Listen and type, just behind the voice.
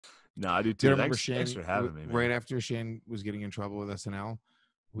No, I do Do you too. remember Thanks Shane? for having me, man. Right after Shane was getting in trouble with SNL,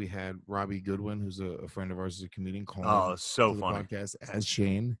 we had Robbie Goodwin, who's a friend of ours, is a comedian, calling so to the funny. podcast as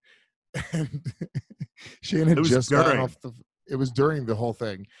Shane. And Shane had just gotten off the. It was during the whole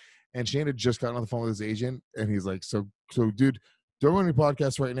thing, and Shane had just gotten on the phone with his agent, and he's like, "So, dude, don't run any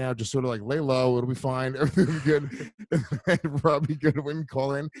podcasts right now. Just sort of like lay low. It'll be fine. Everything will be good." And Robbie Goodwin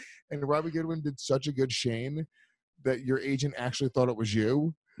called in, and Robbie Goodwin did such a good Shane that your agent actually thought it was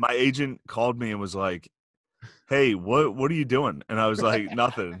you. My agent called me and was like, "Hey, what are you doing?" And I was like,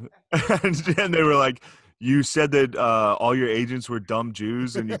 "Nothing." And they were like, "You said that all your agents were dumb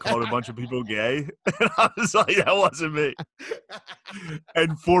Jews and you called a bunch of people gay?" And I was like, "That wasn't me."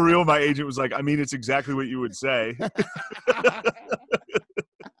 And for real, my agent was like, "I mean, it's exactly what you would say."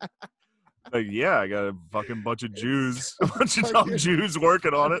 Like, yeah, I got a fucking bunch of Jews, a bunch of dumb Jews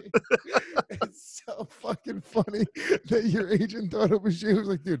working on it. It's so fucking funny that your agent thought it was you. He was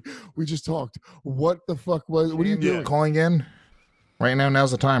like, "Dude, we just talked. What the fuck was? What are you doing? Calling in right now?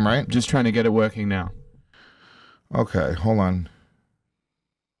 Now's the time, right? Just trying to get it working now. Okay, hold on.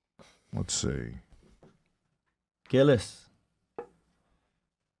 Let's see. Gillis.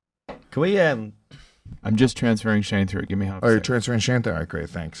 Can we I'm just transferring Shane through. Give me half. Oh, you're transferring Shane through? All right, great,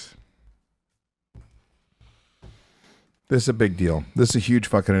 thanks. This is a big deal. This is a huge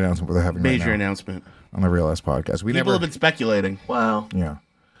fucking announcement we're having Major right now announcement on the Real Ass Podcast. People have been speculating. Wow.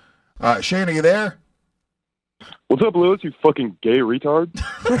 Yeah. Shane, are you there? What's up, Lewis? You fucking gay retard.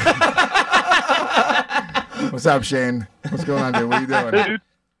 What's up, Shane? What's going on, dude? What are you doing? Hey, dude.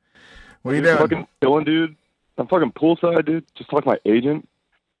 What are you doing? Fucking chilling, dude. I'm fucking poolside, dude. Just talking to my agent.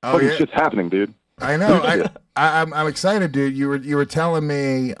 Oh, fucking yeah? shit's happening, dude. I know. I'm excited, dude. You were telling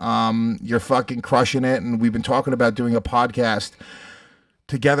me you're fucking crushing it, and we've been talking about doing a podcast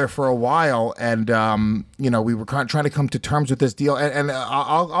together for a while, and we were trying to come to terms with this deal. And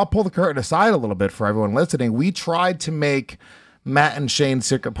I'll pull the curtain aside a little bit for everyone listening. We tried to make Matt and Shane's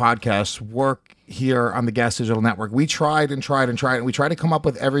Secret Podcast work here on the Gas Digital Network. We tried and tried and tried, and we tried to come up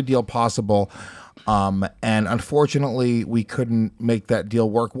with every deal possible. And unfortunately, we couldn't make that deal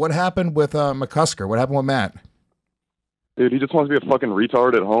work. What happened with McCusker? What happened with Matt? Dude, he just wants to be a fucking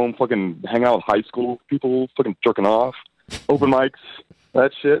retard at home, fucking hang out with high school people, fucking jerking off, open mics,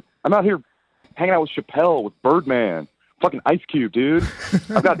 that shit. I'm out here hanging out with Chappelle, with Birdman, fucking Ice Cube, dude.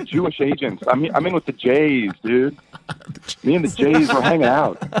 I've got Jewish agents. I'm in with the Jays, dude. Me and the Jays were hanging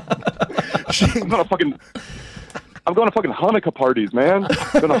out. I'm going to fucking Hanukkah parties, man.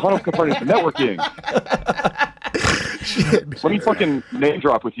 I'm going to Hanukkah parties for networking. Shit. Let me fucking name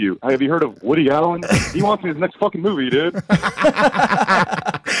drop with you. Have you heard of Woody Allen? He wants me in his next fucking movie, dude.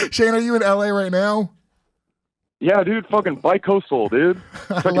 Shane, are you in LA right now? Yeah, dude, fucking bi-coastal, dude.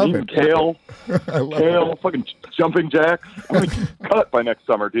 Fucking eating kale, fucking jumping jacks. I'm going to cut by next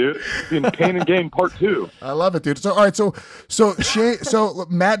summer, dude. Being Pain and Gain Part 2. I love it, dude. So, all right, so Shane, so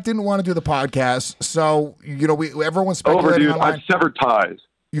Matt didn't want to do the podcast, so, everyone's speculating over, dude. I've severed ties.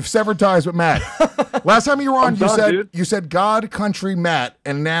 You've severed ties with Matt. Last time you were on, dude. You said God, country, Matt,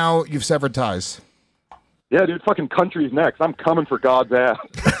 and now you've severed ties. Yeah, dude, fucking country's next. I'm coming for God's ass.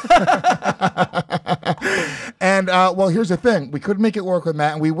 And, well, here's the thing. We couldn't make it work with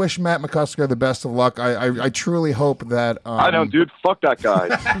Matt, and we wish Matt McCusker the best of luck. I truly hope that... I know, dude. Fuck that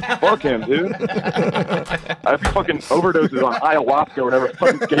guy. Fuck him, dude. I hope he fucking overdoses on ayahuasca or whatever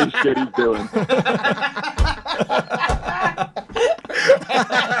fucking gay shit he's doing.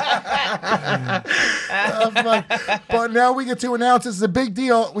 But now we get to announce, this is a big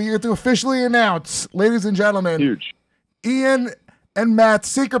deal. We get to officially announce, ladies and gentlemen, huge, Ian and Matt's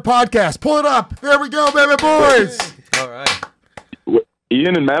Secret Podcast. Pull it up. There we go, baby boys. All right.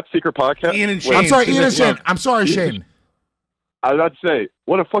 Ian and Matt's Secret Podcast? Ian and Shane. I'm sorry, Ian and Shane. I'm sorry, Shane. I was about to say,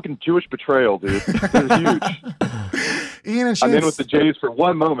 what a fucking Jewish betrayal, dude. They're huge. Ian and Shane. I'm in with the Jays for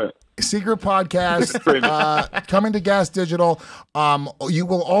one moment. Secret Podcast coming to Gas Digital. You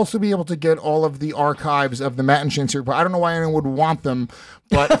will also be able to get all of the archives of the Matt and Shane Secret. I don't know why anyone would want them,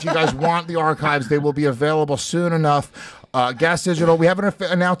 but if you guys want the archives, they will be available soon enough. Gas Digital, we haven't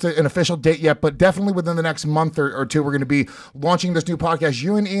announced an official date yet, but definitely within the next month or two, we're going to be launching this new podcast.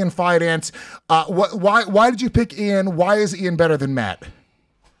 You and Ian Fidance. Why did you pick Ian? Why is Ian better than Matt?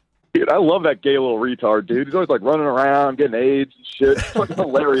 Dude, I love that gay little retard, dude. He's always like running around, getting AIDS and shit. It's fucking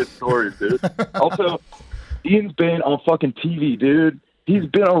hilarious stories, dude. Also, Ian's been on fucking TV, dude. He's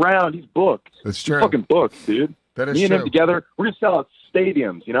been around. He's booked. That's true. He's fucking booked, dude. That is Me and true. him together, we're going to sell out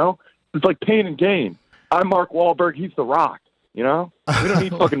stadiums, you know? It's like Pain and Gain. I'm Mark Wahlberg. He's The Rock, you know? We don't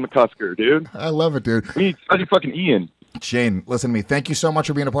need fucking McCusker, dude. I love it, dude. We need fucking Ian. Shane, listen to me. Thank you so much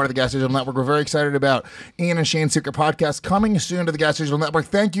for being a part of the Gas Digital Network. We're very excited about Ian and Shane's Secret Podcast coming soon to the Gas Digital Network.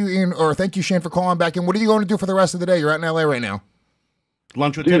 Thank you, Ian, or thank you, Shane, for calling back in. What are you going to do for the rest of the day? You're out in LA right now.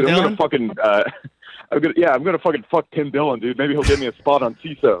 Lunch with Dude, Tim I'm Dillon? gonna fucking I'm gonna fucking fuck Tim Dillon, dude. Maybe he'll give me a spot on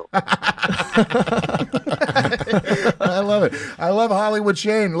CISO. I love it. I love Hollywood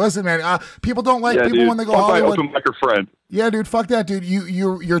Shane. Listen, man, people don't like people dude, when they go fuck my Hollywood. open micer friend. Yeah, dude, fuck that, dude.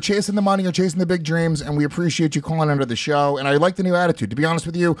 You're chasing the money, you're chasing the big dreams, and we appreciate you calling into the show. And I like the new attitude. To be honest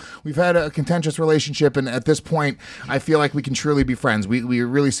with you, we've had a contentious relationship, and at this point, I feel like we can truly be friends. We're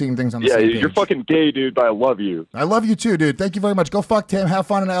really seeing things on the same page. You're fucking gay, dude, but I love you. I love you too, dude. Thank you very much. Go fuck Tim. Have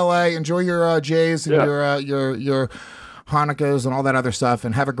fun in LA. Enjoy your Jays and your Hanukkahs and all that other stuff,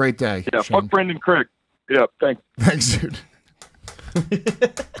 and have a great day. Yeah, Shane. fuck Brendan Crick. Yeah, thanks. Thanks, dude.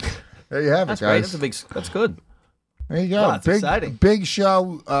 There you have That's it, great. guys. That's good. There you go. Wow, that's big, exciting. big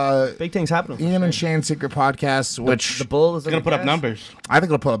show. Big things happening. for Ian and Shane. Shane's Secret Podcast, which The bull is It's going to put up numbers. I think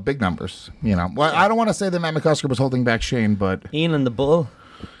it'll put up big numbers. You know, well, I don't want to say that Matt McCusker was holding back Shane, but Ian and the bull.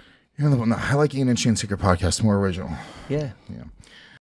 I like Ian and Shane's Secret Podcast, more original. Yeah. Yeah.